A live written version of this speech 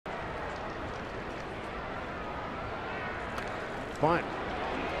bunt.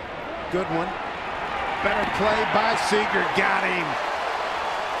 Good one. Better play by Seager. Got him.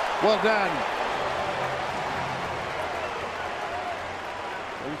 Well done.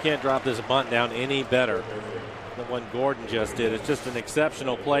 You can't drop this bunt down any better than what Gordon just did. It's just an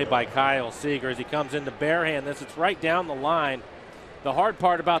exceptional play by Kyle Seager as he comes into barehand. It's right down the line. The hard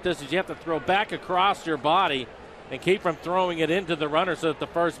part about this is you have to throw back across your body and keep from throwing it into the runner so that the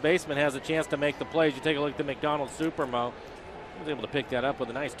first baseman has a chance to make the plays. You take a look at the McDonald's Supermo. He was able to pick that up with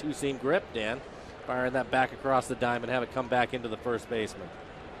a nice two-seam grip, Dan. Firing that back across the diamond, have it come back into the first baseman.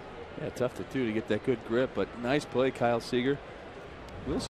 Yeah, tough to do to get that good grip, but nice play, Kyle Seager. We'll